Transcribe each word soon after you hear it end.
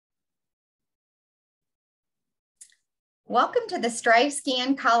Welcome to the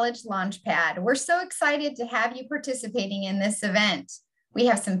StriveScan College Launchpad. We're so excited to have you participating in this event. We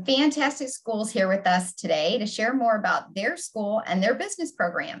have some fantastic schools here with us today to share more about their school and their business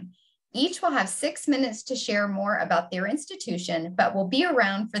program. Each will have 6 minutes to share more about their institution, but will be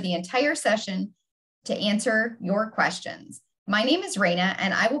around for the entire session to answer your questions. My name is Raina,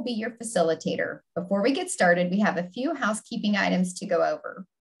 and I will be your facilitator. Before we get started, we have a few housekeeping items to go over.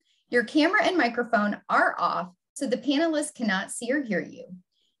 Your camera and microphone are off, so the panelists cannot see or hear you.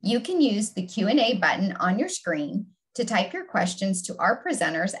 You can use the Q&A button on your screen to type your questions to our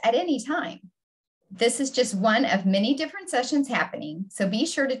presenters at any time. This is just one of many different sessions happening, so be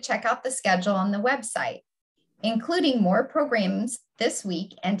sure to check out the schedule on the website, including more programs this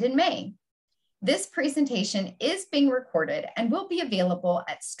week and in May. This presentation is being recorded and will be available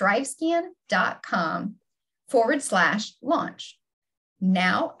at strivescan.com/launch.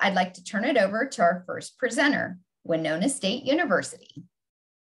 Now, I'd like to turn it over to our first presenter, Winona State University.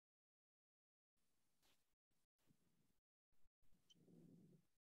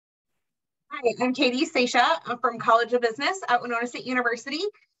 Hi, I'm Katie Seisha. I'm from College of Business at Winona State University,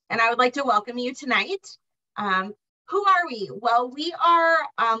 and I would like to welcome you tonight. Who are we? Well, we are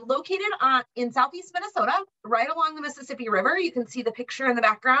located in Southeast Minnesota, right along the Mississippi River. You can see the picture in the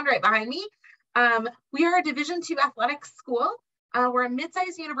background right behind me. We are a Division II athletics school. We're a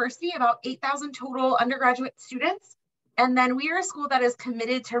mid-sized university, about 8,000 total undergraduate students. And then we are a school that is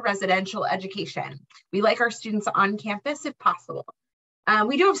committed to residential education. We like our students on campus if possible.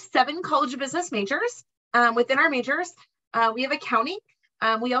 We do have 7 College of Business majors. Within our majors, we have accounting.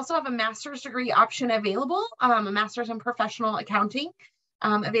 We also have a master's degree option available, a master's in professional accounting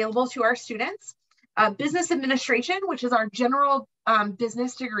available to our students. Business administration, which is our general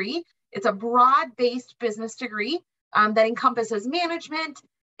business degree. It's a broad-based business degree that encompasses management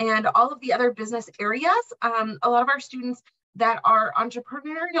and all of the other business areas. A lot of our students that are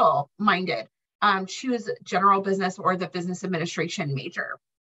entrepreneurial minded choose general business or the business administration major.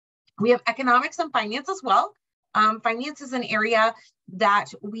 We have economics and finance as well. Finance is an area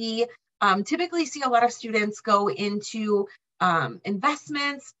that we typically see a lot of students go into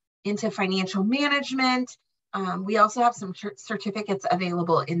investments, into financial management. We also have some certificates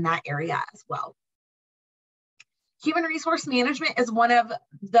available in that area as well. Human resource management is one of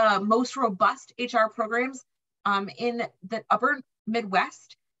the most robust HR programs in the upper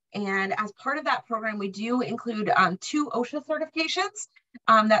Midwest. And as part of that program, we do include 2 OSHA certifications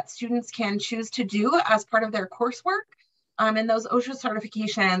that students can choose to do as part of their coursework. And those OSHA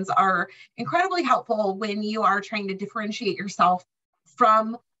certifications are incredibly helpful when you are trying to differentiate yourself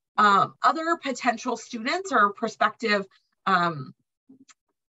from other potential students or prospective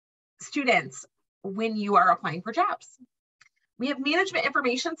students when you are applying for jobs. We have management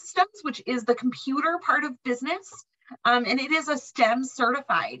information systems, which is the computer part of business, and it is a STEM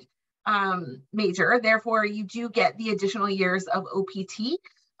certified major. Therefore, you do get the additional years of OPT,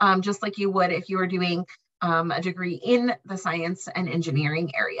 just like you would if you were doing a degree in the science and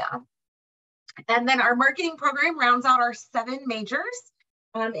engineering area. And then our marketing program rounds out our 7 majors.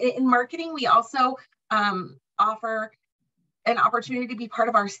 In marketing, we also offer an opportunity to be part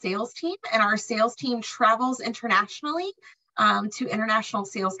of our sales team, and our sales team travels internationally to international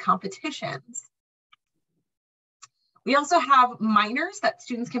sales competitions. We also have minors that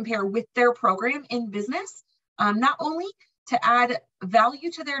students can pair with their program in business, not only to add value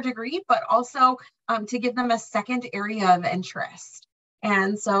to their degree, but also to give them a second area of interest.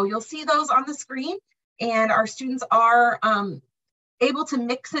 And so you'll see those on the screen, and our students are able to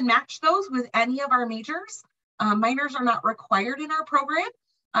mix and match those with any of our majors. Minors are not required in our program.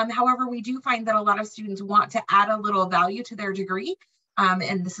 However, we do find that a lot of students want to add a little value to their degree,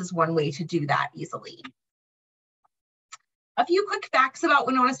 and this is one way to do that easily. A few quick facts about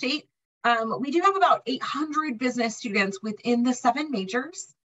Winona State. We do have about 800 business students within the 7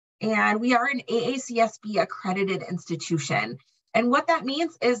 majors, and we are an AACSB accredited institution. And what that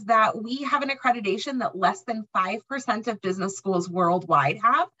means is that we have an accreditation that less than 5% of business schools worldwide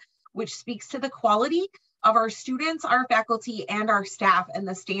have, which speaks to the quality of our students, our faculty, and our staff, and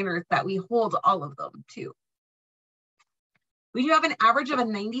the standards that we hold all of them to. We do have an average of a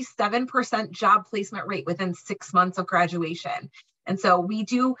 97% job placement rate within 6 months of graduation. And so we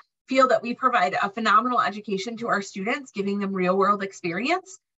do feel that we provide a phenomenal education to our students, giving them real world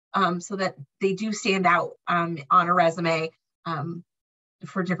experience so that they do stand out on a resume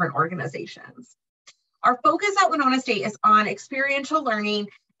for different organizations. Our focus at Winona State is on experiential learning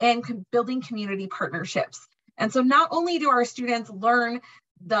and building community partnerships. And so not only do our students learn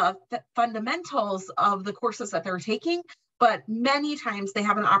the fundamentals of the courses that they're taking, but many times they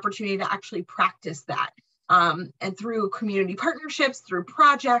have an opportunity to actually practice that. and through community partnerships, through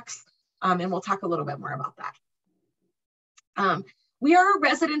projects, and we'll talk a little bit more about that. We are a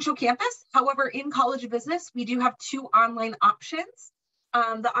residential campus. However, in College of Business, we do have 2 online options.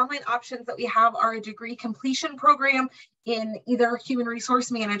 The online options that we have are a degree completion program in either human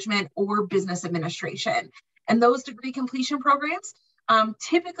resource management or business administration. And those degree completion programs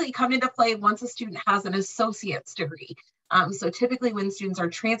typically come into play once a student has an associate's degree. So typically when students are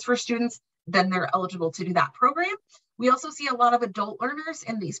transfer students, then they're eligible to do that program. We also see a lot of adult learners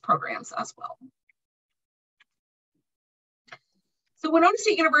in these programs as well. So Winona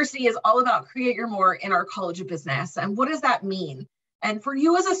State University is all about create your more in our College of Business. And what does that mean? And for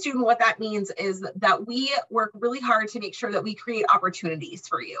you as a student, what that means is that we work really hard to make sure that we create opportunities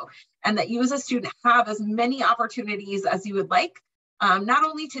for you and that you as a student have as many opportunities as you would like, not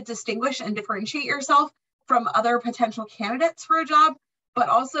only to distinguish and differentiate yourself from other potential candidates for a job, but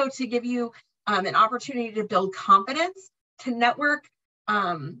also to give you an opportunity to build confidence, to network,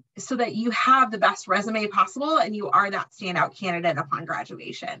 so that you have the best resume possible and you are that standout candidate upon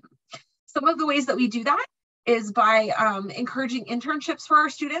graduation. Some of the ways that we do that is by encouraging internships for our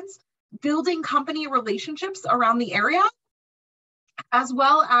students, building company relationships around the area, as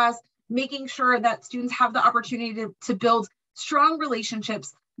well as making sure that students have the opportunity to build strong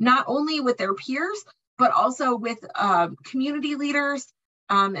relationships, not only with their peers, but also with community leaders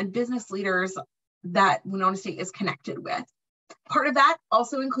and business leaders that Winona State is connected with. Part of that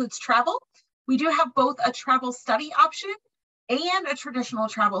also includes travel. We do have both a travel study option and a traditional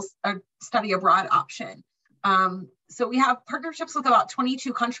travel study abroad option. So we have partnerships with about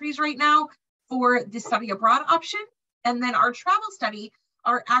 22 countries right now for the study abroad option. And then our travel study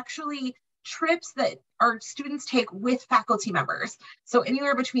are actually trips that our students take with faculty members. So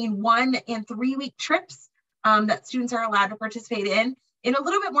anywhere between 1 and 3 week trips that students are allowed to participate in a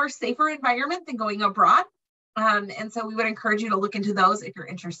little bit more safer environment than going abroad. And so we would encourage you to look into those if you're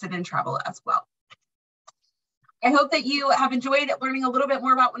interested in travel as well. I hope that you have enjoyed learning a little bit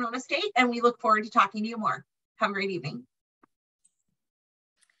more about Winona State, and we look forward to talking to you more. Have a great evening.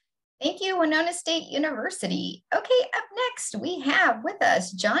 Thank you, Winona State University. Okay, up next, we have with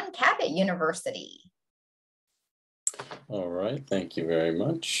us John Cabot University. All right, thank you very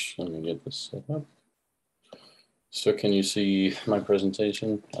much. Let me get this set up. So can you see my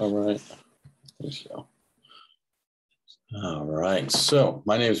presentation? All right, I think so. All right, so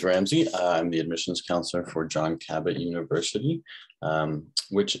my name is Ramsey. I'm the admissions counselor for John Cabot University,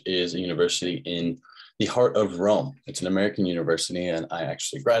 which is a university in the heart of Rome. It's an American university, and I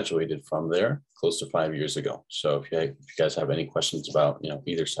actually graduated from there close to 5 years ago. So if you guys have any questions about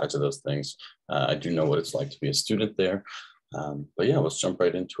either sides of those things, I do know what it's like to be a student there. But yeah, let's jump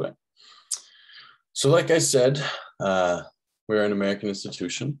right into it. So like I said, we're an American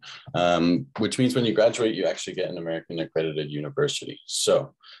institution, which means when you graduate, you actually get an American accredited university.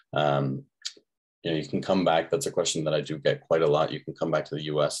 So, you can come back. That's a question that I do get quite a lot. You can come back to the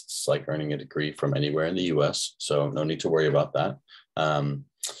US. It's like earning a degree from anywhere in the US. So no need to worry about that.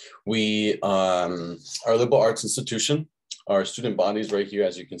 We are a liberal arts institution. Our student body is right here,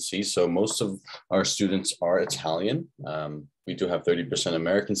 as you can see. So most of our students are Italian. We do have 30%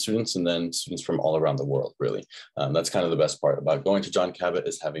 American students and then students from all around the world, really. That's kind of the best part about going to John Cabot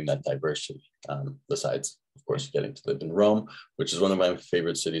is having that diversity. Besides, of course, getting to live in Rome, which is one of my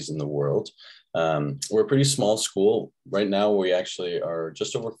favorite cities in the world. We're a pretty small school. Right now, we actually are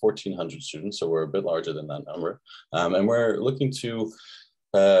just over 1,400 students, so we're a bit larger than that number. And we're looking to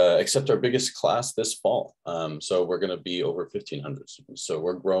accept our biggest class this fall. So we're going to be over 1,500 students. So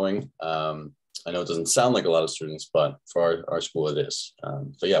we're growing. I know it doesn't sound like a lot of students, but for our school it is.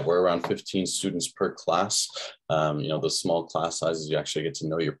 So yeah, we're around 15 students per class. The small class sizes, you actually get to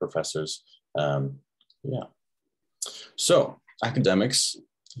know your professors. Yeah. So academics,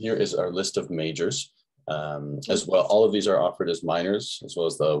 here is our list of majors as well. All of these are offered as minors, as well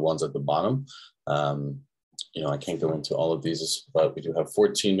as the ones at the bottom. I can't go into all of these, but we do have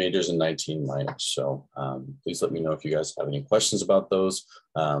 14 majors and 19 minors. So please let me know if you guys have any questions about those.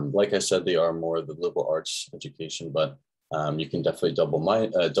 Like I said, they are more the liberal arts education, but you can definitely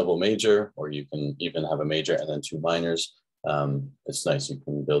double major, or you can even have a major and then 2 minors. It's nice. You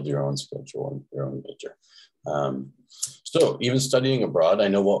can build your own schedule and your own major. So even studying abroad, I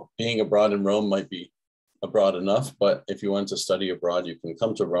know being abroad in Rome might be abroad enough, but if you want to study abroad, you can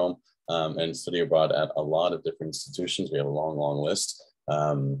come to Rome and study abroad at a lot of different institutions. We have a long list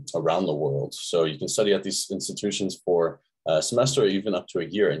around the world. So you can study at these institutions for a semester or even up to a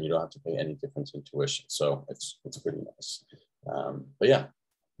year, and you don't have to pay any difference in tuition. So it's pretty nice. But yeah,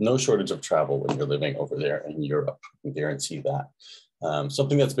 no shortage of travel when you're living over there in Europe. I can guarantee that.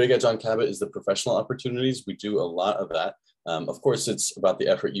 Something that's big at John Cabot is the professional opportunities. We do a lot of that. Of course, it's about the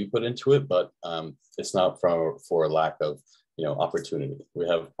effort you put into it, but it's not for a lack of opportunity. We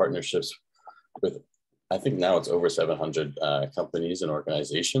have partnerships with, I think now it's over 700 companies and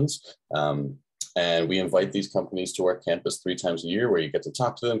organizations. And we invite these companies to our campus 3 times a year, where you get to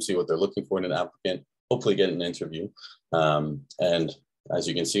talk to them, see what they're looking for in an applicant, hopefully get an interview. And as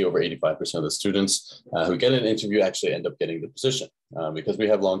you can see, over 85% of the students who get an interview actually end up getting the position, because we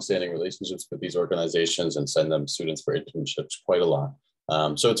have longstanding relationships with these organizations and send them students for internships quite a lot.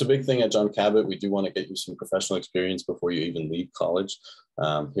 So it's a big thing at John Cabot. We do want to get you some professional experience before you even leave college.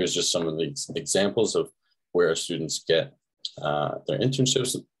 Here's just some of the examples of where our students get their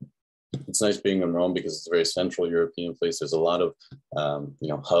internships. It's nice being in Rome because it's a very central European place. There's a lot of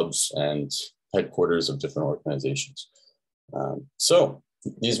hubs and headquarters of different organizations. So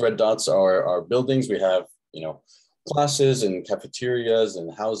these red dots are our buildings. We have classes and cafeterias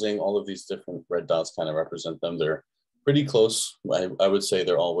and housing. All of these different red dots kind of represent them. They're pretty close. I would say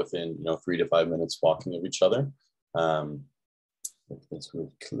they're all within 3 to 5 minutes walking of each other. Let's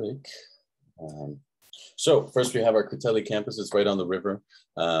click. So first we have our Critelli campus. It's right on the river.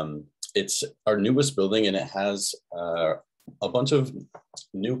 It's our newest building, and it has a bunch of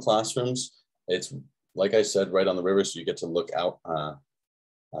new classrooms. It's, like I said, right on the river, so you get to look out.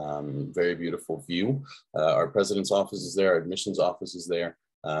 Very beautiful view. Our president's office is there. Our admissions office is there.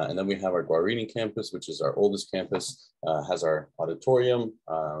 And then we have our Guarini campus, which is our oldest campus, has our auditorium,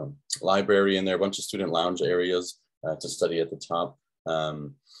 library in there, a bunch of student lounge areas to study at the top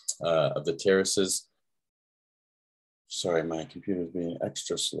of the terraces. Sorry, my computer is being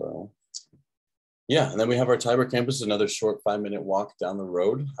extra slow. Yeah, and then we have our Tiber campus, another short 5-minute walk down the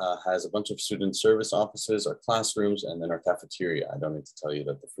road, has a bunch of student service offices, our classrooms, and then our cafeteria. I don't need to tell you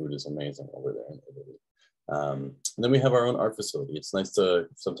that the food is amazing over there in Italy. And then we have our own art facility. It's nice to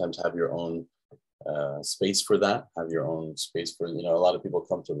sometimes have your own space for that, have your own space for, a lot of people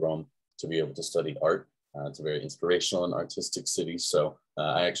come to Rome to be able to study art. It's a very inspirational and artistic city. So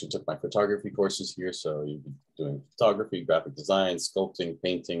I actually took my photography courses here. So you'd be doing photography, graphic design, sculpting,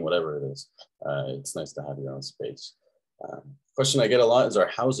 painting, whatever it is. It's nice to have your own space. Question I get a lot is our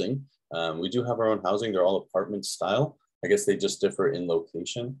housing. We do have our own housing. They're all apartment style. I guess they just differ in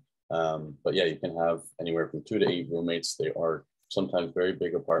location. But yeah, you can have anywhere from 2 to 8 roommates. They are sometimes very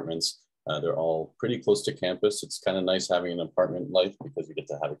big apartments. They're all pretty close to campus. It's kind of nice having an apartment life because you get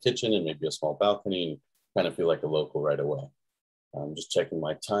to have a kitchen and maybe a small balcony and kind of feel like a local right away. I'm just checking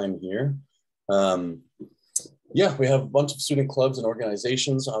my time here. Yeah, we have a bunch of student clubs and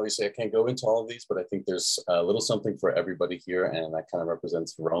organizations. Obviously, I can't go into all of these, but I think there's a little something for everybody here, and that kind of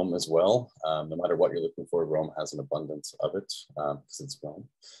represents Rome as well. No matter what you're looking for, Rome has an abundance of it because it's Rome.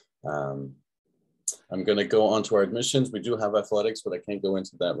 I'm going to go on to our admissions. We do have athletics, but I can't go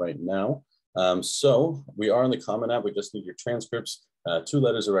into that right now. So we are on the Common App. We just need your transcripts, 2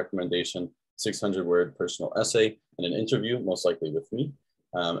 letters of recommendation, 600-word personal essay, and an interview, most likely with me.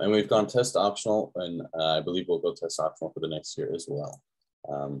 And we've gone test optional, and I believe we'll go test optional for the next year as well.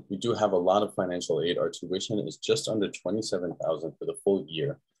 We do have a lot of financial aid. Our tuition is just under $27,000 for the full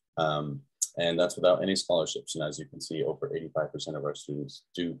year. And that's without any scholarships. And as you can see, over 85% of our students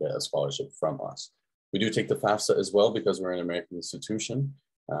do get a scholarship from us. We do take the FAFSA as well because we're an American institution.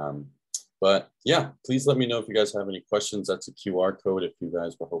 But yeah, please let me know if you guys have any questions. That's a QR code if you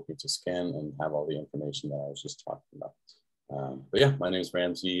guys were hoping to scan and have all the information that I was just talking about. But yeah, my name is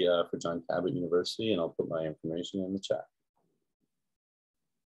Ramsey for John Cabot University, and I'll put my information in the chat.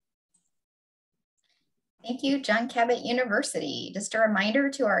 Thank you, John Cabot University. Just a reminder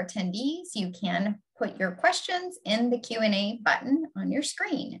to our attendees, you can put your questions in the Q&A button on your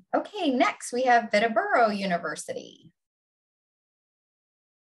screen. Okay, next we have Viterbo University.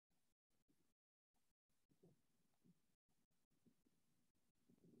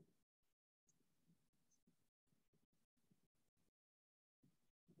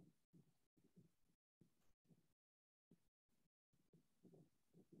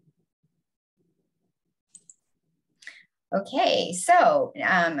 Okay, so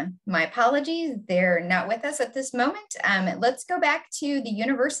my apologies, they're not with us at this moment. Let's go back to the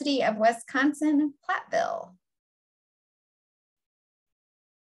University of Wisconsin-Platteville.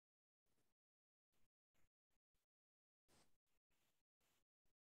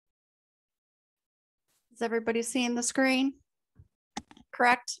 Is everybody seeing the screen?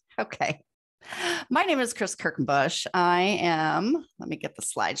 Correct? Okay. My name is Chris Kirkenbush. I am, let me get the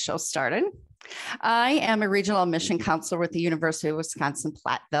slideshow started. I am a regional admission counselor with the University of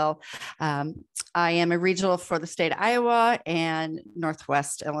Wisconsin-Platteville. I am a regional for the state of Iowa and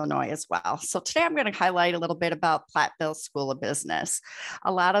Northwest Illinois as well. So today I'm going to highlight a little bit about Platteville School of Business.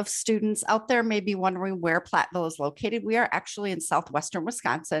 A lot of students out there may be wondering where Platteville is located. We are actually in southwestern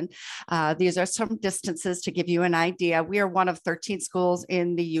Wisconsin. These are some distances to give you an idea. We are one of 13 schools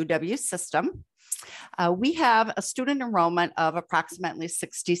in the UW system. We have a student enrollment of approximately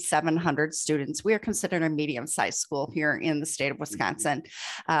 6,700 students. We are considered a medium-sized school here in the state of Wisconsin.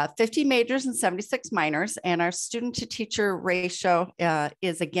 50 majors and 76 minors, and our student-to-teacher ratio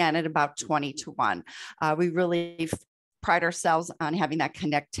is again at about 20-1. We really pride ourselves on having that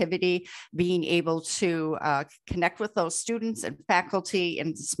connectivity, being able to connect with those students and faculty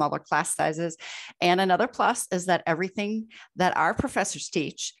in smaller class sizes. And another plus is that everything that our professors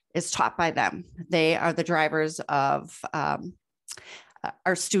teach is taught by them. They are the drivers of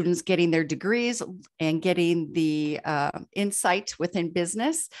our students getting their degrees and getting the insight within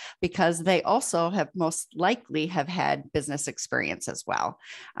business, because they also have most likely have had business experience as well.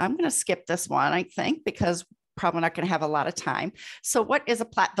 I'm going to skip this one, I think, because probably not going to have a lot of time. So what is a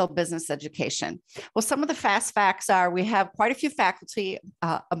Platteville business education? Well, some of the fast facts are we have quite a few faculty.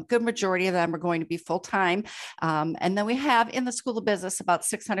 A good majority of them are going to be full-time. And then we have in the School of Business about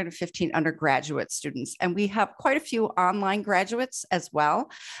 615 undergraduate students. And we have quite a few online graduates as well.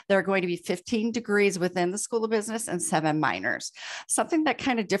 There are going to be 15 degrees within the School of Business and 7 minors. Something that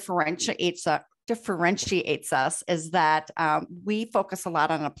kind of differentiates us is that we focus a lot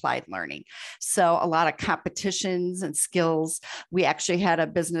on applied learning. So a lot of competitions and skills. We actually had a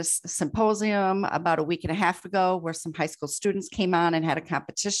business symposium about a week and a half ago where some high school students came on and had a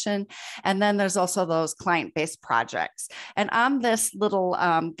competition. And then there's also those client-based projects. And on this little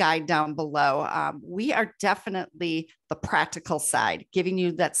guide down below, we are definitely the practical side, giving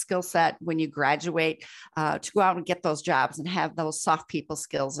you that skill set when you graduate to go out and get those jobs and have those soft people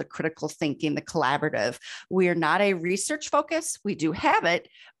skills, the critical thinking, the collaborative. We are not a research focus. We do have it,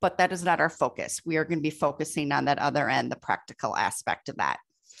 but that is not our focus. We are going to be focusing on that other end, the practical aspect of that.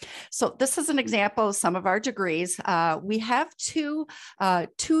 So this is an example of some of our degrees. We have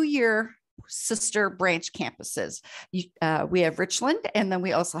two-year sister branch campuses. We have Richland, and then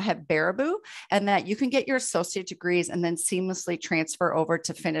we also have Viterbo, and that you can get your associate degrees and then seamlessly transfer over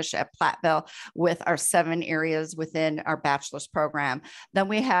to finish at Platteville with our 7 areas within our bachelor's program. Then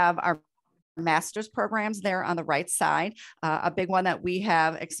we have our master's programs there on the right side. A big one that we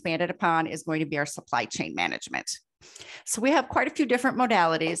have expanded upon is going to be our supply chain management. So we have quite a few different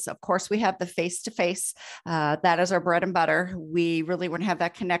modalities. Of course, we have the face-to-face. That is our bread and butter. We really want to have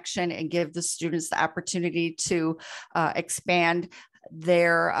that connection and give the students the opportunity to expand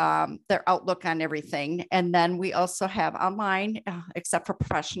their outlook on everything. And then we also have online, except for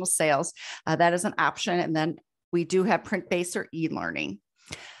professional sales. That is an option. And then we do have print-based or e-learning.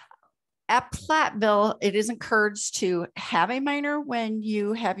 At Platteville, it is encouraged to have a minor when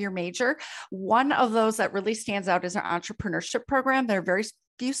you have your major. One of those that really stands out is our entrepreneurship program. There are very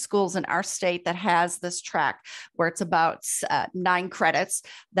few schools in our state that has this track where it's about 9 credits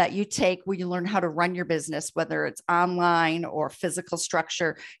that you take where you learn how to run your business, whether it's online or physical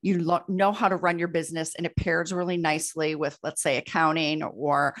structure. You know how to run your business, and it pairs really nicely with, let's say, accounting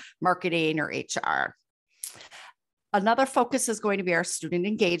or marketing or HR. Another focus is going to be our student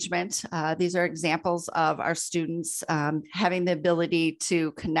engagement. These are examples of our students having the ability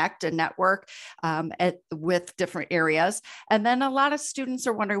to connect and network with different areas. And then a lot of students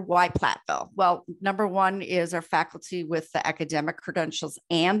are wondering why Platteville? Well, number one is our faculty with the academic credentials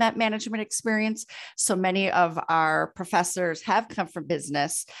and that management experience. So many of our professors have come from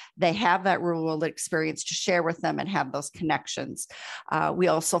business. They have that real world experience to share with them and have those connections. We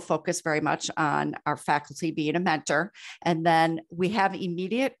also focus very much on our faculty being a mentor. And then we have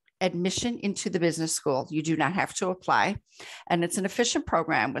immediate admission into the business school. You do not have to apply. And it's an efficient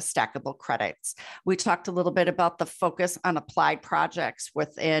program with stackable credits. We talked a little bit about the focus on applied projects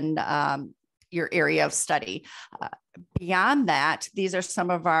within your area of study. Beyond that, these are some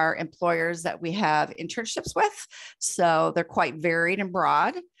of our employers that we have internships with. So they're quite varied and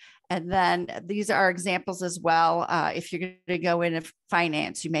broad. And then these are examples as well. If you're going to go into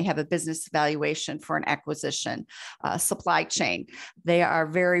finance, you may have a business evaluation for an acquisition, supply chain. They are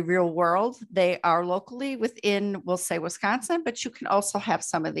very real world. They are locally within, we'll say, Wisconsin, but you can also have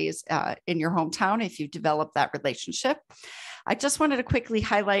some of these in your hometown if you develop that relationship. I just wanted to quickly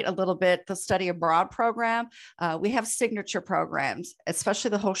highlight a little bit the study abroad program. We have signature programs, especially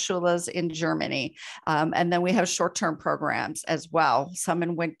the Hochschules in Germany. And then we have short-term programs as well. Some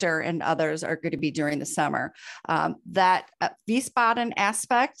in winter and others are going to be during the summer. That Wiesbaden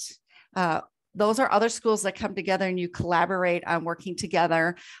aspect, Those are other schools that come together and you collaborate on working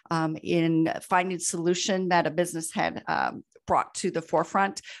together in finding solution that a business had brought to the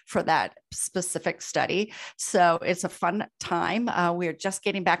forefront for that specific study. So it's a fun time. We're just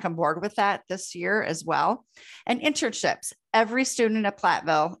getting back on board with that this year as well. And internships, every student at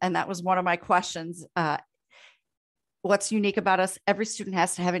Platteville, and that was one of my questions, what's unique about us, every student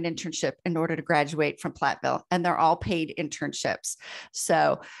has to have an internship in order to graduate from Platteville, and they're all paid internships.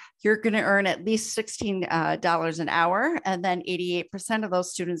 So you're going to earn at least $16 an hour, and then 88% of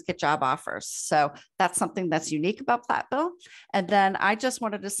those students get job offers. So that's something that's unique about Platteville. And then I just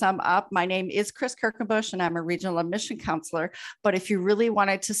wanted to sum up, my name is Chris Kirkenbush, and I'm a regional admission counselor. But if you really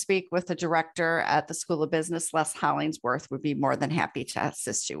wanted to speak with the director at the School of Business, Les Hollingsworth would be more than happy to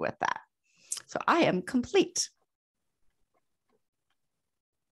assist you with that. So I am complete.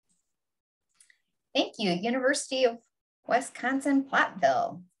 Thank you, University of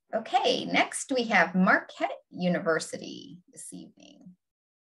Wisconsin-Platteville. Okay, next we have Marquette University this evening.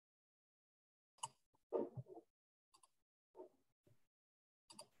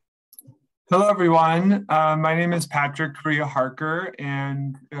 Hello, everyone. My name is Patrick Korea Harker,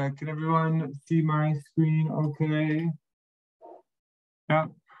 and can everyone see my screen okay? Yeah,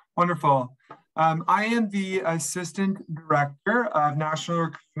 wonderful. I am the Assistant Director of National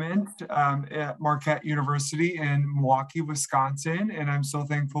Recruitment at Marquette University in Milwaukee, Wisconsin, and I'm so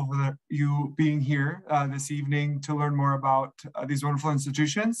thankful for you being here this evening to learn more about these wonderful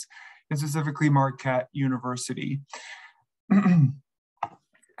institutions, and specifically Marquette University.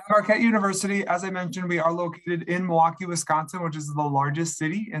 Marquette University, as I mentioned, we are located in Milwaukee, Wisconsin, which is the largest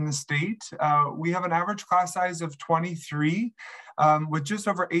city in the state. We have an average class size of 23 with just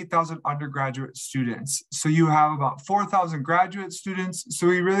over 8,000 undergraduate students. So you have about 4,000 graduate students. So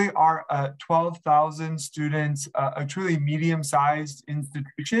we really are 12,000 students, a truly medium-sized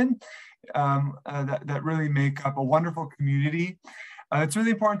institution that really make up a wonderful community. It's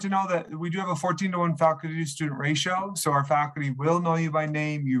really important to know that we do have a 14-to-1 faculty-to-student ratio, so our faculty will know you by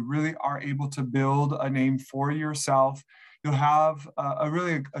name. You really are able to build a name for yourself. You'll have a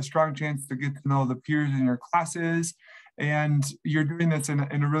really strong chance to get to know the peers in your classes, and you're doing this in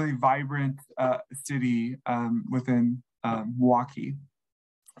a really vibrant city within Milwaukee.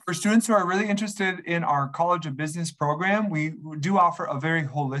 For students who are really interested in our College of Business program, we do offer a very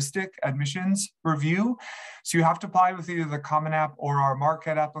holistic admissions review. So you have to apply with either the Common App or our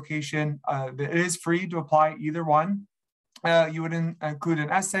Marquette application. It is free to apply either one. You would include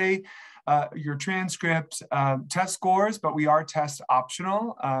an essay, your transcript, test scores, but we are test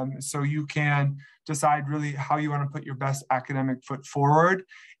optional. So you can decide really how you want to put your best academic foot forward,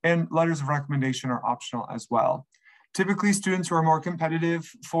 and letters of recommendation are optional as well. Typically, students who are more competitive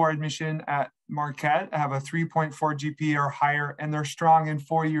for admission at Marquette have a 3.4 GPA or higher, and they're strong in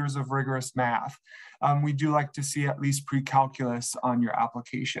 4 years of rigorous math. We do like to see at least pre-calculus on your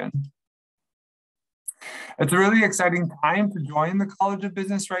application. It's a really exciting time to join the College of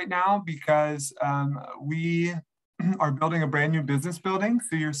Business right now because we are building a brand new business building.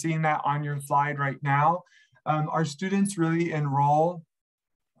 So you're seeing that on your slide right now. Our students really enroll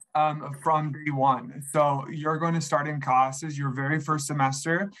from day one. So you're going to start in classes your very first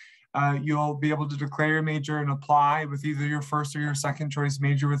semester. You'll be able to declare your major and apply with either your first or your second choice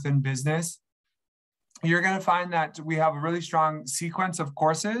major within business. You're going to find that we have a really strong sequence of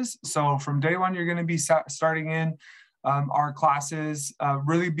courses. So from day one, you're going to be starting in our classes,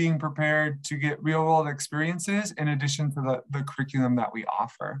 really being prepared to get real world experiences in addition to the curriculum that we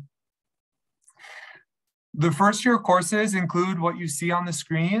offer. The first year courses include what you see on the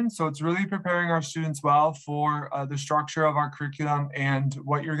screen. So it's really preparing our students well for the structure of our curriculum and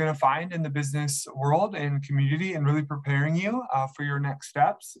what you're going to find in the business world and community, and really preparing you for your next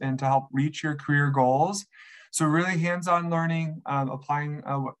steps and to help reach your career goals. So really hands-on learning, applying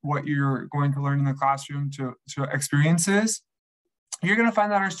what you're going to learn in the classroom to experiences. You're going to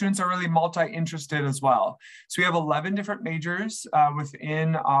find that our students are really multi-interested as well. So we have 11 different majors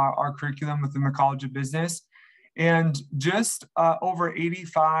within our curriculum within the College of Business. And just over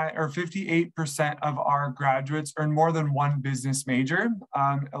 85 or 58% of our graduates earn more than one business major.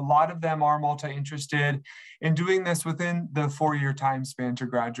 A lot of them are multi-interested in doing this within the 4-year time span to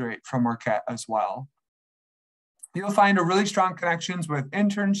graduate from Marquette as well. You'll find a really strong connections with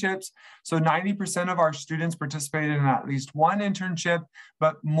internships. So 90% of our students participated in at least one internship,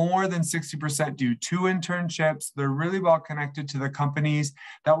 but more than 60% do 2 internships. They're really well connected to the companies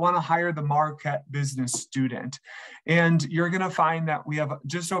that want to hire the Marquette business student. And you're going to find that we have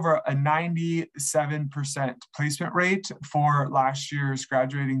just over a 97% placement rate for last year's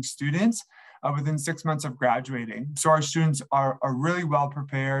graduating students. within 6 months of graduating. So our students are really well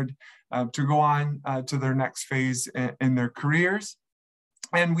prepared to go on to their next phase in their careers.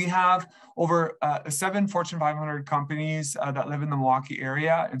 And we have over 7 Fortune 500 companies that live in the Milwaukee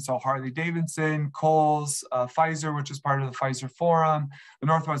area. And so Harley-Davidson, Kohl's, Pfizer, which is part of the Pfizer Forum, the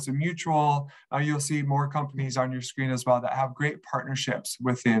Northwestern Mutual. You'll see more companies on your screen as well that have great partnerships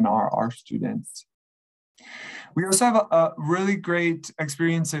within our students. We also have really great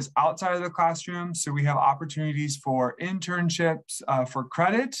experiences outside of the classroom. So we have opportunities for internships for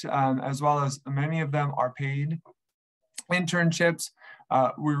credit, as well as many of them are paid internships.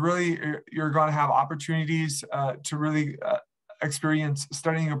 You're going to have opportunities to really experience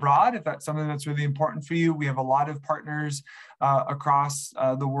studying abroad if that's something that's really important for you. We have a lot of partners across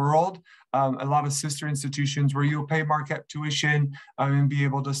the world, a lot of sister institutions where you'll pay Marquette tuition and be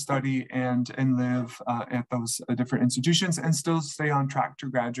able to study and live at those different institutions and still stay on track to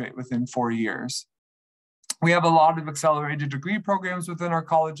graduate within 4 years. We have a lot of accelerated degree programs within our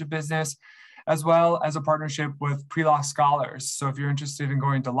College of Business, as well as a partnership with pre-law scholars. So if you're interested in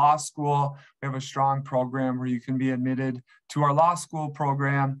going to law school, we have a strong program where you can be admitted to our law school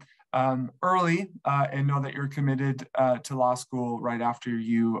program early and know that you're committed to law school right after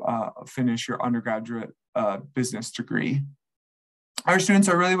you finish your undergraduate business degree. Our students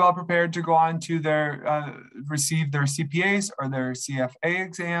are really well prepared to go on to receive their CPAs or their CFA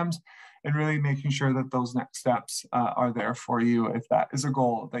exams, and really making sure that those next steps are there for you if that is a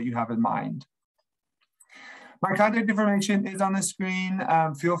goal that you have in mind. My contact information is on the screen.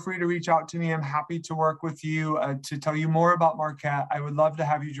 Feel free to reach out to me. I'm happy to work with you to tell you more about Marquette. I would love to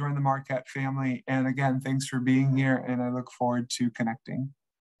have you join the Marquette family. And again, thanks for being here, and I look forward to connecting.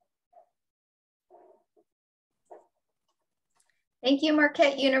 Thank you,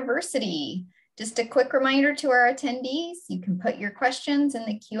 Marquette University. Just a quick reminder to our attendees, you can put your questions in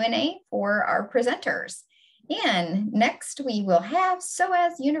the Q&A for our presenters. And next we will have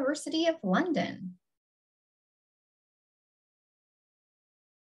SOAS University of London.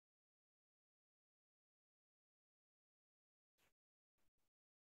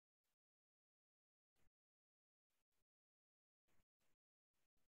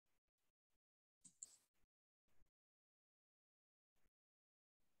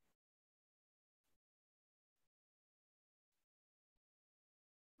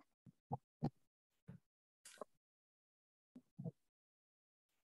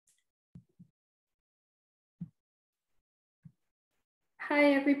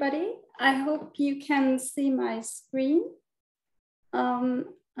 Hi, everybody. I hope you can see my screen. I'm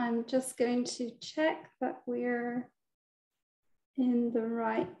just going to check that we're in the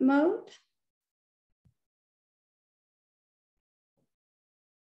right mode.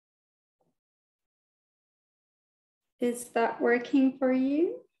 Is that working for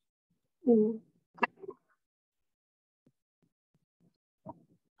you?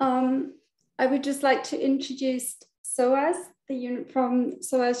 I would just like to introduce SOAS, from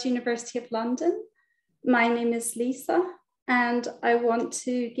SOAS University of London. My name is Lisa, and I want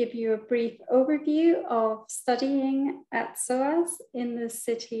to give you a brief overview of studying at SOAS in the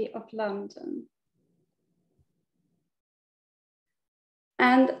City of London.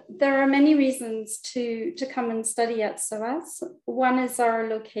 And there are many reasons to come and study at SOAS. One is our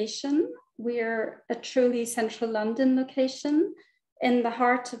location. We're a truly central London location in the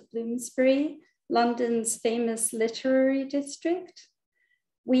heart of Bloomsbury, London's famous literary district.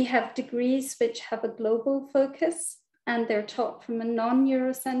 We have degrees which have a global focus, and they're taught from a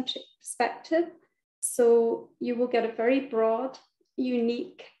non-Eurocentric perspective. So you will get a very broad,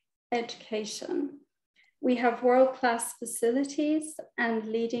 unique education. We have world-class facilities and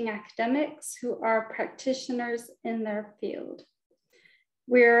leading academics who are practitioners in their field.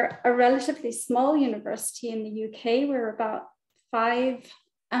 We're a relatively small university in the UK. We're about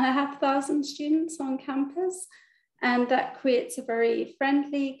 5,500 students on campus, and that creates a very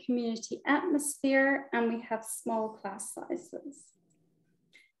friendly community atmosphere, and we have small class sizes.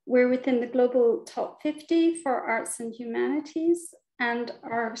 We're within the global top 50 for arts and humanities, and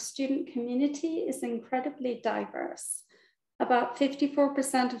our student community is incredibly diverse. About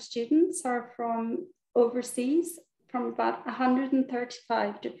 54% of students are from overseas, from about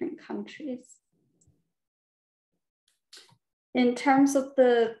 135 different countries. In terms of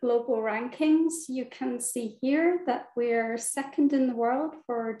the global rankings, you can see here that we're second in the world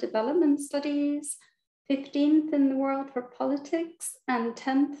for development studies, 15th in the world for politics, and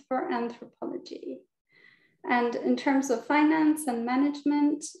 10th for anthropology. And in terms of finance and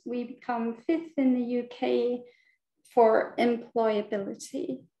management, we become 5th in the UK for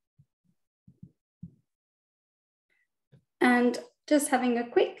employability. And just having a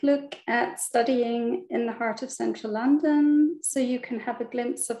quick look at studying in the heart of central London. So you can have a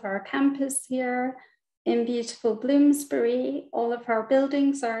glimpse of our campus here in beautiful Bloomsbury. All of our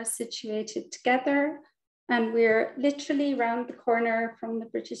buildings are situated together, and we're literally round the corner from the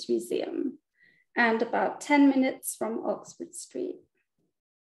British Museum and about 10 minutes from Oxford Street.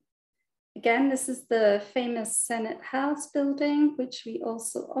 Again, this is the famous Senate House building, which we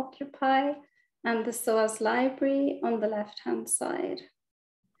also occupy, and the SOAS library on the left-hand side.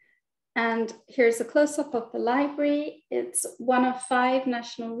 And here's a close-up of the library. It's one of 5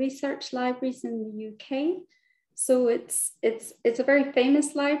 national research libraries in the UK. So it's a very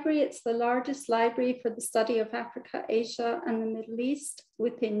famous library. It's the largest library for the study of Africa, Asia, and the Middle East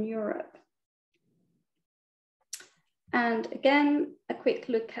within Europe. And again, a quick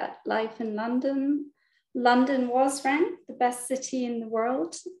look at life in London. London was ranked the best city in the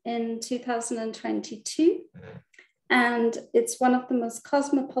world in 2022. And it's one of the most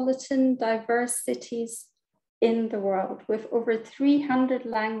cosmopolitan, diverse cities in the world, with over 300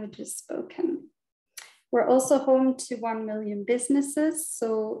 languages spoken. We're also home to 1 million businesses,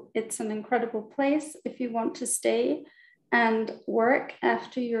 so it's an incredible place if you want to stay and work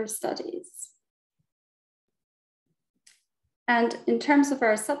after your studies. And in terms of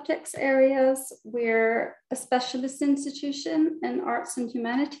our subjects areas, we're a specialist institution in arts and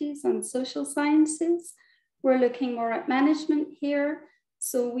humanities and social sciences. We're looking more at management here.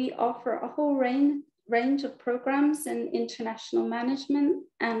 So we offer a whole range of programs in international management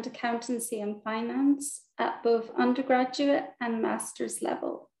and accountancy and finance at both undergraduate and master's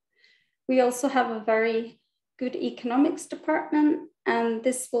level. We also have a very good economics department, and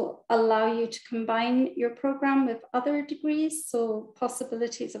this will allow you to combine your program with other degrees. So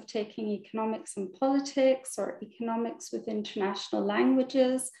possibilities of taking economics and politics or economics with international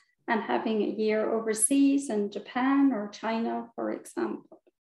languages and having a year overseas in Japan or China, for example.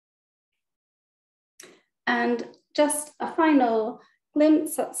 And just a final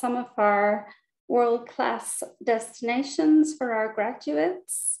glimpse at some of our world-class destinations for our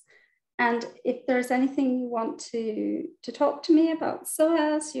graduates. And if there's anything you want to talk to me about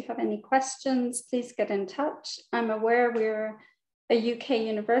SOAS, you have any questions, please get in touch. I'm aware we're a UK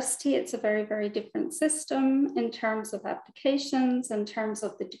university. It's a very, very different system in terms of applications, in terms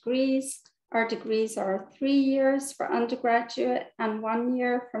of the degrees. Our degrees are 3 years for undergraduate and 1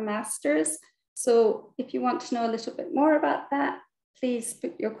 year for masters. So if you want to know a little bit more about that, please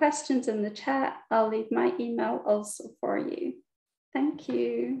put your questions in the chat. I'll leave my email also for you. Thank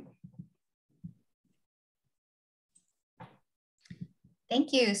you.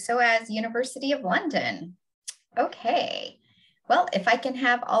 Thank you, SOAS University of London. Okay, well, if I can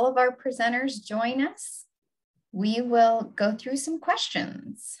have all of our presenters join us, we will go through some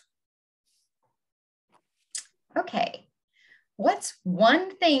questions. Okay, what's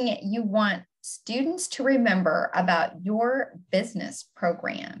one thing you want students to remember about your business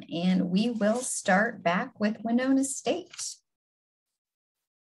program? And we will start back with Winona State.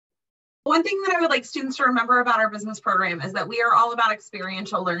 One thing that I would like students to remember about our business program is that we are all about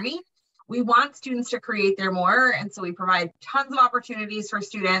experiential learning. We want students to create their more, and so we provide tons of opportunities for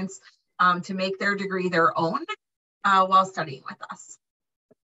students to make their degree their own while studying with us.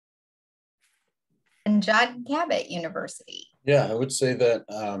 And John Cabot University. Yeah, I would say that,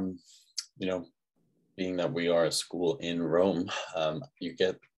 you know, being that we are a school in Rome, you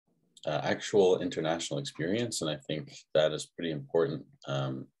get actual international experience, and I think that is pretty important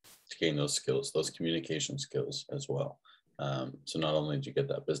to gain those skills, those communication skills as well. So not only do you get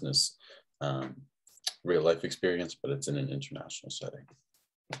that business real life experience, but it's in an international setting.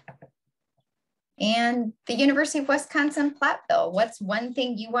 And the University of Wisconsin-Platteville, what's one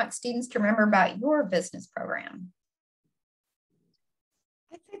thing you want students to remember about your business program?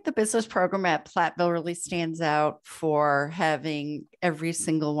 I think the business program at Platteville really stands out for having every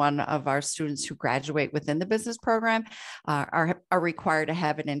single one of our students who graduate within the business program are required to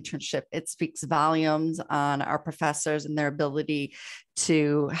have an internship. It speaks volumes on our professors and their ability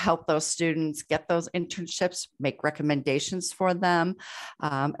to help those students get those internships, make recommendations for them,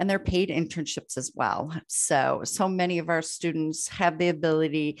 and they're paid internships as well. So many of our students have the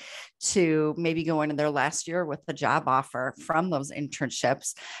ability to maybe go into their last year with a job offer from those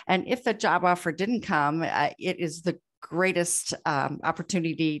internships. And if the job offer didn't come, it is the greatest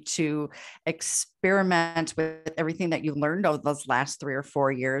opportunity to experiment with everything that you learned over those last 3 or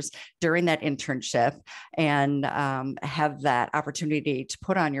 4 years during that internship, and have that opportunity to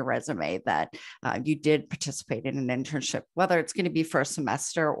put on your resume that you did participate in an internship, whether it's going to be for a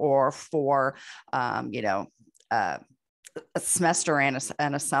semester or for, a semester and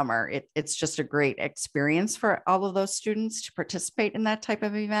a summer. It's just a great experience for all of those students to participate in that type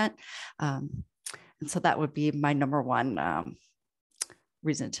of event. And so that would be my number one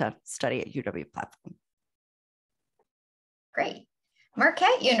reason to study at UW-Platteville. Great.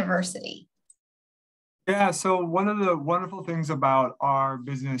 Marquette University. Yeah, so one of the wonderful things about our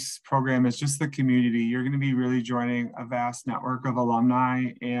business program is just the community. You're going to be really joining a vast network of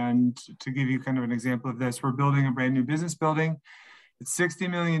alumni. And to give you kind of an example of this, we're building a brand new business building. It's $60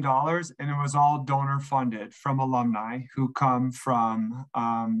 million, and it was all donor funded from alumni who come from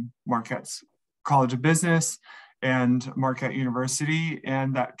Marquette's College of Business and Marquette University.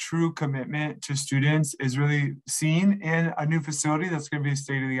 And that true commitment to students is really seen in a new facility that's going to be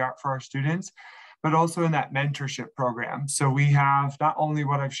state of the art for our students, but also in that mentorship program. So we have not only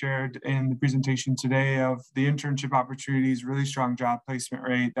what I've shared in the presentation today of the internship opportunities, really strong job placement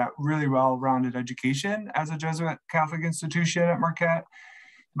rate, that really well-rounded education as a Jesuit Catholic institution at Marquette,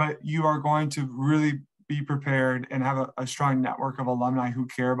 but you are going to really be prepared and have a strong network of alumni who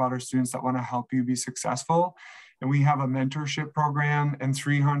care about our students that want to help you be successful. And we have a mentorship program and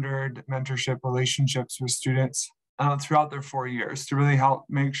 300 mentorship relationships with students throughout their 4 years to really help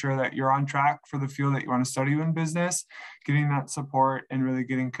make sure that you're on track for the field that you want to study in business, getting that support and really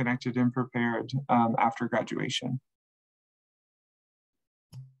getting connected and prepared after graduation.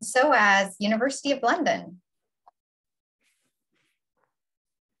 SOAS, University of London.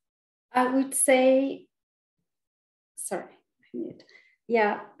 I would say, sorry,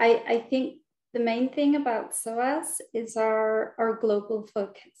 yeah, I think the main thing about SOAS is our global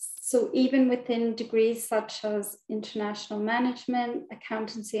focus. So even within degrees such as international management,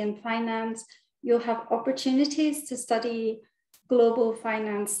 accountancy and finance, you'll have opportunities to study global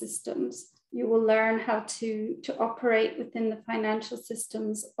finance systems. You will learn how to operate within the financial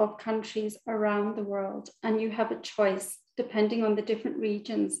systems of countries around the world. And you have a choice depending on the different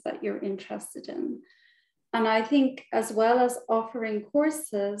regions that you're interested in. And I think as well as offering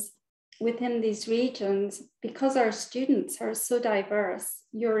courses within these regions, because our students are so diverse,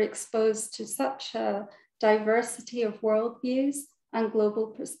 you're exposed to such a diversity of worldviews and global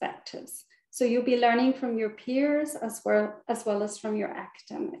perspectives. So you'll be learning from your peers as well as from your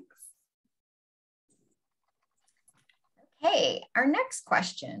academics. Okay, our next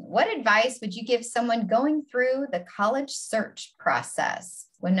question. What advice would you give someone going through the college search process?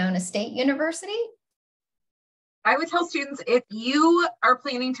 Winona State University? I would tell students, if you are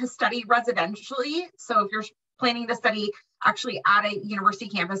planning to study residentially, so if you're planning to study actually at a university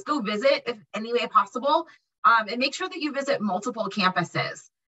campus, go visit if any way possible, and make sure that you visit multiple campuses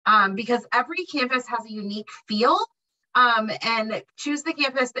because every campus has a unique feel, and choose the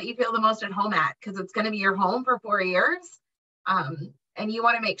campus that you feel the most at home at because it's going to be your home for 4 years, and you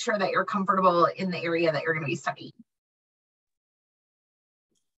want to make sure that you're comfortable in the area that you're going to be studying.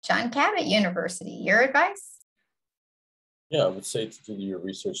 John Cabot University, your advice? Yeah, I would say to do your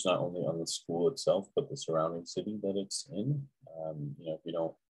research not only on the school itself, but the surrounding city that it's in. If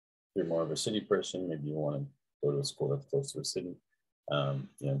you're more of a city person, maybe you want to go to a school that's close to a city.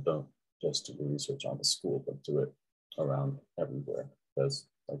 Don't just do the research on the school, but do it around everywhere. Because,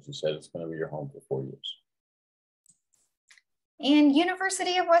 like you said, it's going to be your home for 4 years. And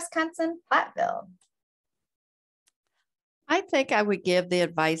University of Wisconsin-Platteville. I think I would give the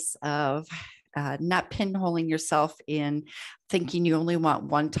advice of not pinholing yourself in thinking you only want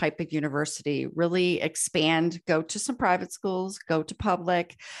one type of university. Really expand, go to some private schools, go to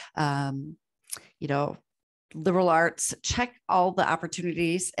public, liberal arts, check all the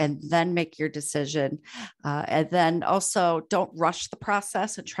opportunities and then make your decision. And then also don't rush the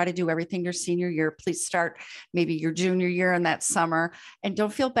process and try to do everything your senior year. Please start maybe your junior year in that summer, and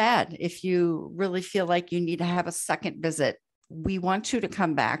don't feel bad if you really feel like you need to have a second visit. We want you to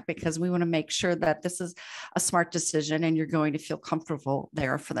come back because we want to make sure that this is a smart decision and you're going to feel comfortable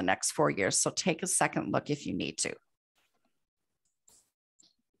there for the next 4 years. So take a second look if you need to.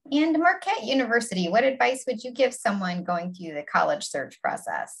 And Marquette University, what advice would you give someone going through the college search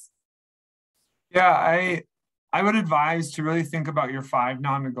process? Yeah, I would advise to really think about your 5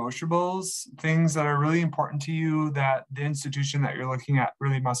 non-negotiables, things that are really important to you that the institution that you're looking at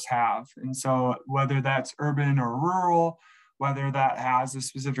really must have. And so whether that's urban or rural, whether that has a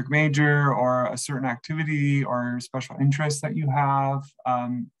specific major or a certain activity or special interest that you have,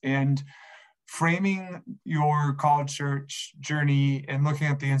 and framing your college search journey and looking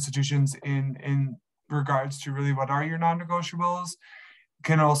at the institutions in regards to really what are your non-negotiables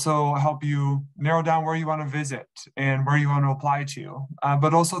can also help you narrow down where you want to visit and where you want to apply to,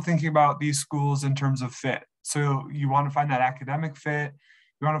 but also thinking about these schools in terms of fit. So you want to find that academic fit,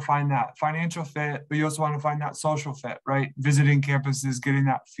 You want to find that financial fit, but you also want to find that social fit, right? Visiting campuses, getting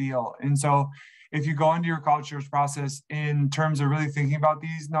that feel. And so if you go into your college search process in terms of really thinking about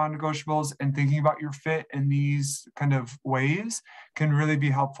these non-negotiables and thinking about your fit in these kind of ways, can really be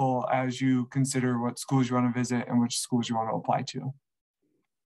helpful as you consider what schools you want to visit and which schools you want to apply to.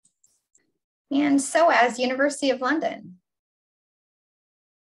 And SOAS, University of London.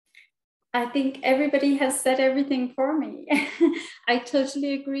 I think everybody has said everything for me. I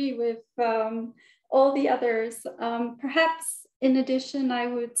totally agree with all the others. Perhaps in addition, I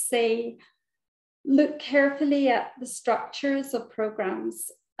would say, look carefully at the structures of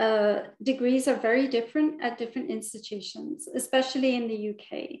programs. Degrees are very different at different institutions, especially in the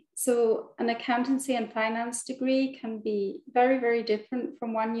UK. So an accountancy and finance degree can be very, very different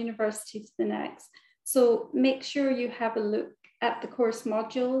from one university to the next. So make sure you have a look at the course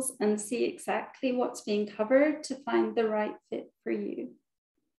modules and see exactly what's being covered to find the right fit for you.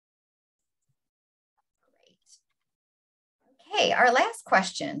 Great. Okay, our last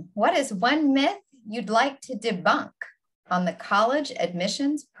question. What is one myth you'd like to debunk on the college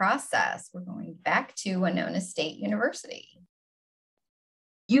admissions process? We're going back to Winona State University.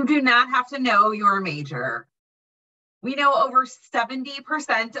 You do not have to know your major. We know over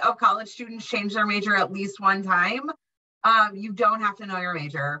 70% of college students change their major at least one time. You don't have to know your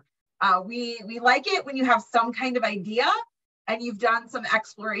major. We like it when you have some kind of idea and you've done some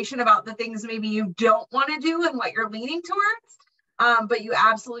exploration about the things maybe you don't want to do and what you're leaning towards. But you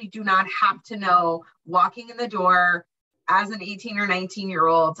absolutely do not have to know walking in the door as an 18 or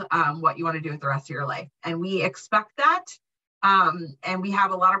 19-year-old what you want to do with the rest of your life. And we expect that. And we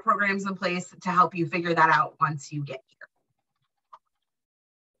have a lot of programs in place to help you figure that out once you get here.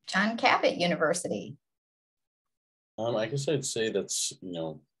 John Cabot University. I guess I'd say that's,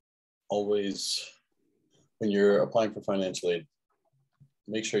 always when you're applying for financial aid,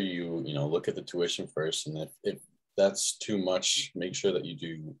 make sure you, look at the tuition first. And if that's too much, make sure that you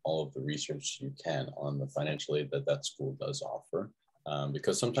do all of the research you can on the financial aid that school does offer.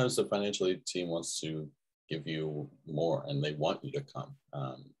 Because sometimes the financial aid team wants to give you more and they want you to come.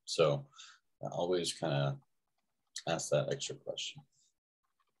 So I always kind of ask that extra question.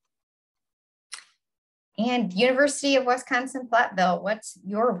 And University of Wisconsin-Platteville, what's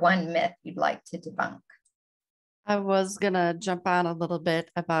your one myth you'd like to debunk? I was going to jump on a little bit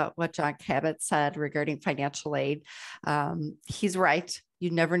about what John Cabot said regarding financial aid. He's right.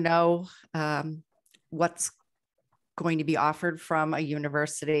 You never know what's going to be offered from a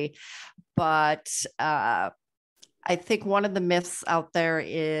university. But I think one of the myths out there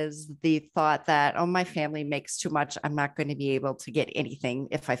is the thought that, oh, my family makes too much. I'm not going to be able to get anything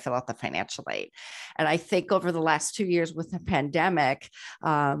if I fill out the financial aid. And I think over the last 2 years with the pandemic,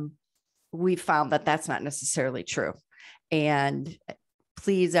 we found that that's not necessarily true. And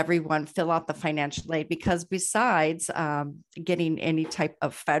please, everyone, fill out the financial aid, because besides getting any type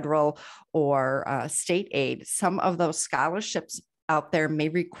of federal or state aid, some of those scholarships out there may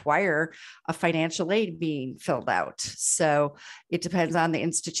require a financial aid being filled out. So it depends on the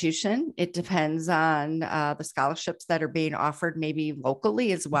institution. It depends on the scholarships that are being offered, maybe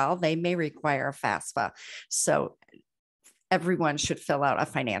locally as well. They may require a FAFSA. So everyone should fill out a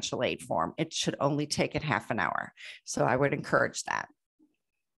financial aid form. It should only take it half an hour. So I would encourage that.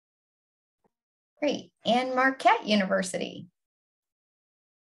 Great. And Marquette University.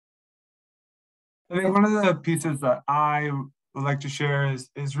 I think one of the pieces that I would like to share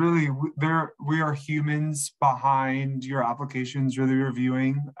is really we are humans behind your applications, really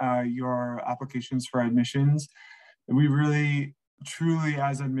reviewing your applications for admissions. We really, truly,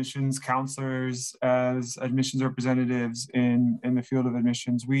 as admissions counselors, as admissions representatives in the field of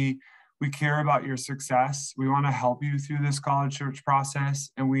admissions, we care about your success. We want to help you through this college search process,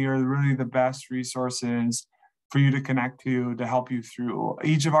 and we are really the best resources for you to connect to help you through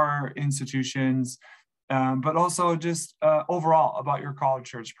each of our institutions. But also just overall about your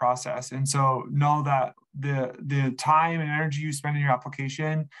college search process. And so know that the time and energy you spend in your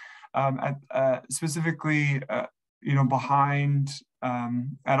application, specifically, behind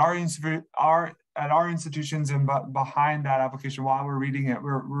at our institutions and behind that application, while we're reading it,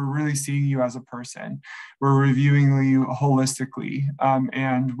 we're really seeing you as a person. We're reviewing you holistically,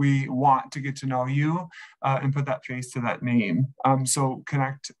 and we want to get to know you and put that face to that name. So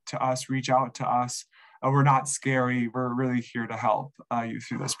connect to us, reach out to us. We're not scary. We're really here to help you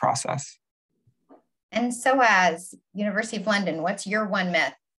through this process. And SOAS, University of London, what's your one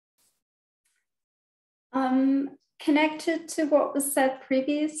myth? Connected to what was said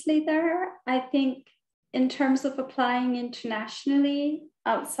previously there, I think in terms of applying internationally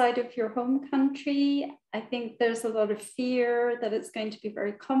outside of your home country, I think there's a lot of fear that it's going to be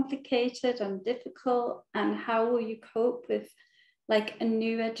very complicated and difficult, and how will you cope with like a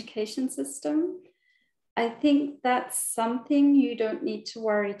new education system? I think that's something you don't need to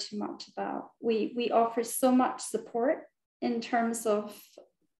worry too much about. We offer so much support in terms of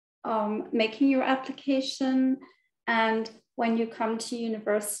making your application, and when you come to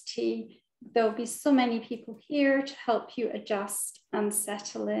university, there'll be so many people here to help you adjust and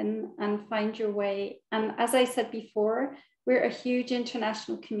settle in and find your way. And as I said before, we're a huge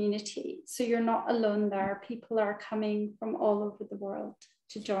international community, so you're not alone there. People are coming from all over the world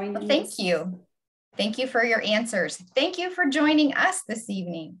to join. Well, thank you. Thank you for your answers. Thank you for joining us this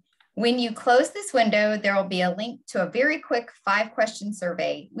evening. When you close this window, there will be a link to a very quick 5-question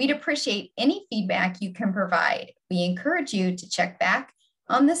survey. We'd appreciate any feedback you can provide. We encourage you to check back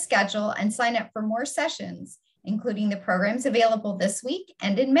on the schedule and sign up for more sessions, including the programs available this week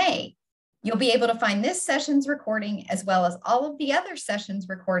and in May. You'll be able to find this session's recording as well as all of the other sessions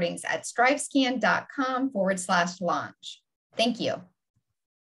recordings at strivescan.com/launch. Thank you.